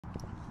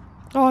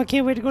Oh, I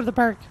can't wait to go to the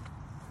park.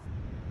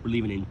 We're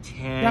leaving in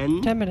 10...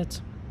 Yep, 10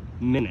 minutes.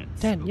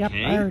 10, okay? yep,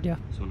 I heard you.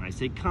 So when I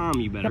say come,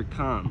 you better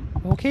come.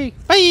 Okay,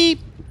 bye!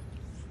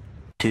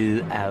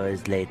 2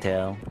 hours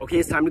later. Okay,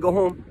 it's time to go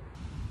home.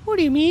 What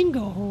do you mean,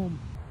 go home?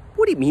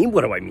 What do you mean,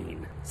 what do I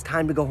mean? It's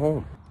time to go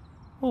home.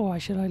 Oh, why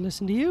should I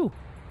listen to you?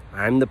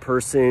 I'm the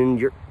person,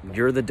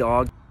 you're the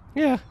dog.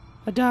 Yeah,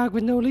 a dog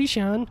with no leash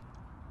on.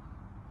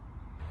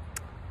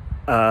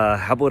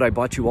 How about I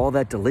bought you all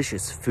that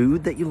delicious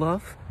food that you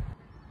love?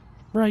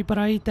 Right, but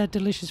I ate that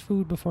delicious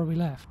food before we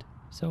left,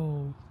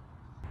 so...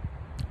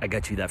 I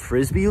got you that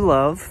Frisbee you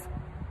love.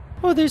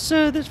 Oh, this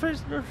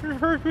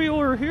Frisbee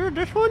over here,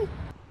 this one?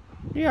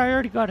 Yeah, I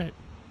already got it.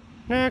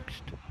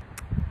 Next.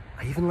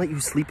 I even let you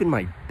sleep in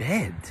my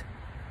bed.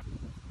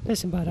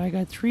 Listen, bud, I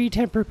got 3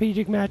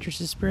 Tempur-Pedic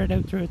mattresses spread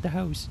out throughout the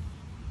house.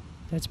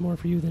 That's more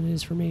for you than it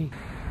is for me.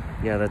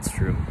 Yeah, that's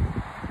true.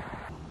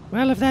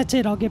 Well, if that's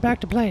it, I'll get back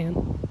to playing.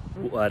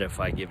 What if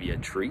I give you a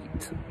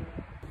treat?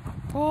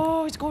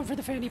 Oh, he's going for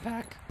the fanny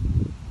pack.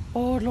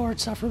 Oh, Lord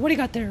suffer. What do you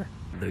got there?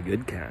 The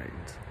good kind.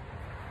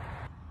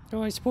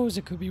 Oh, I suppose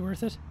it could be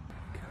worth it.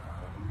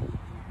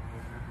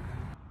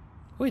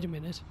 Wait a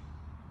minute.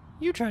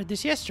 You tried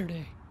this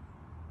yesterday.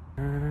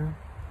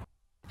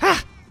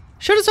 Ha!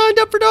 Should have signed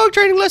up for dog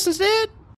training lessons, Dad!